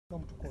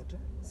Come to court.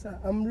 Sir,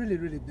 I'm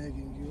really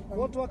begging you.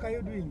 What work are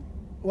you doing?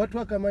 What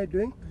work am I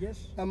doing?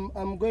 Yes.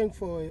 I'm going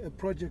for a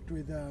project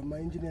with my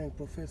engineering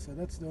professor.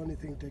 That's the only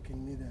thing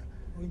taking me there.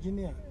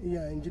 Engineer?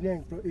 Yeah,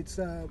 engineering.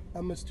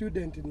 I'm a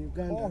student in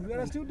Uganda. Oh, you're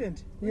a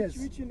student? Yes.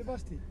 Which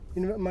university?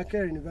 In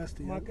Makerere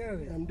University.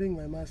 Makerere? I'm doing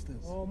my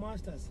master's. Oh,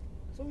 master's.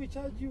 So we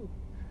charge you?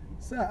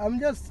 Sir,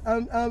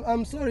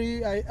 I'm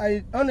sorry.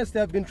 I honestly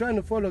have been trying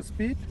to follow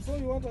speed. So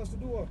you want us to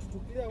do what? To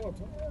clear what?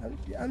 Huh?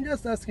 I'm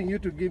just asking you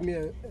to give me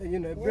a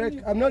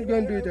break. I'm not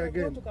going to do it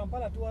again. Go to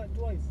Kampala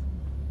twice.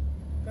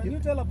 Can you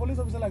tell a police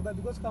officer like that?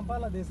 Because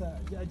Kampala there's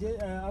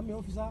a army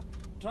officer,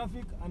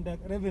 traffic, and a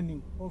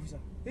revenue officer.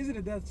 Isn't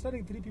it? They're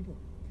studying 3 people.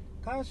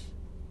 Cash,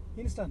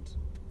 instant.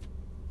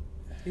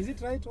 Is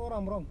it right or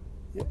I'm wrong?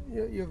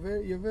 You're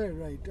very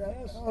right.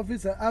 Yes.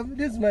 Officer,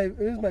 this is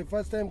my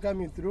first time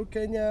coming through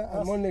Kenya.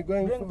 I'm only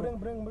going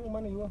bring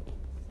money you want.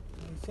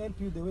 We'll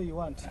help you the way you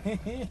want.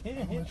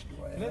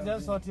 Let's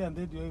just sort here and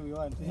do the way we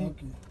want.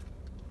 Okay.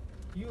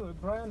 You,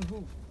 Brian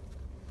who?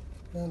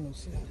 Brian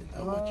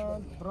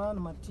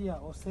Matia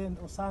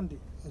Osande.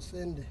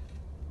 Osende.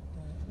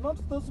 Not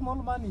those small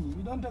money.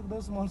 We don't take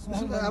those small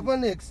money. I've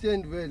only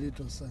exchanged very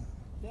little, sir.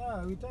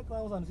 Yeah, we take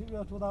thousands. If you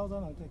have 2,000,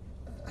 I'll take.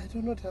 I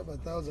do not have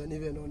 1,000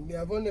 even on me.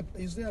 I'm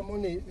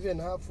only even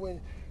halfway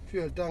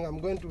fuel tank. I'm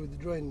going to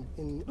withdraw in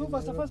Do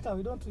faster.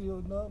 We don't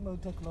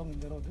take long in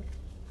the road.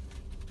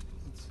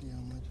 Let's see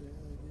how much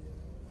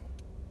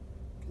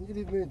Can you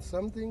leave me with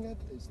something at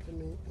least?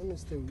 Let me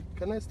stay with.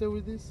 Can I stay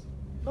with this?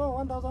 No,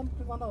 1,000.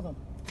 Take 1,000.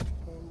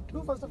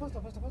 Do faster.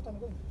 I'm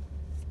going.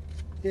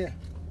 Yeah.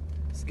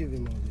 Let's give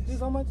him all this. This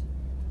how much?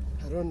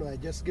 I don't know. I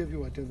just gave you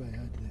whatever I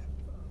had there.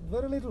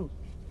 Very little.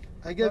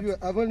 I gave you.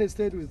 I've only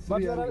stayed with 3.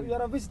 But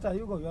you're a visitor.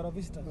 You go. You're a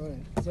visitor. All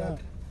right. Yeah.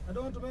 I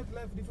don't want to make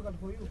life difficult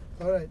for you.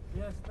 All right.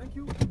 Yes. Thank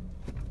you.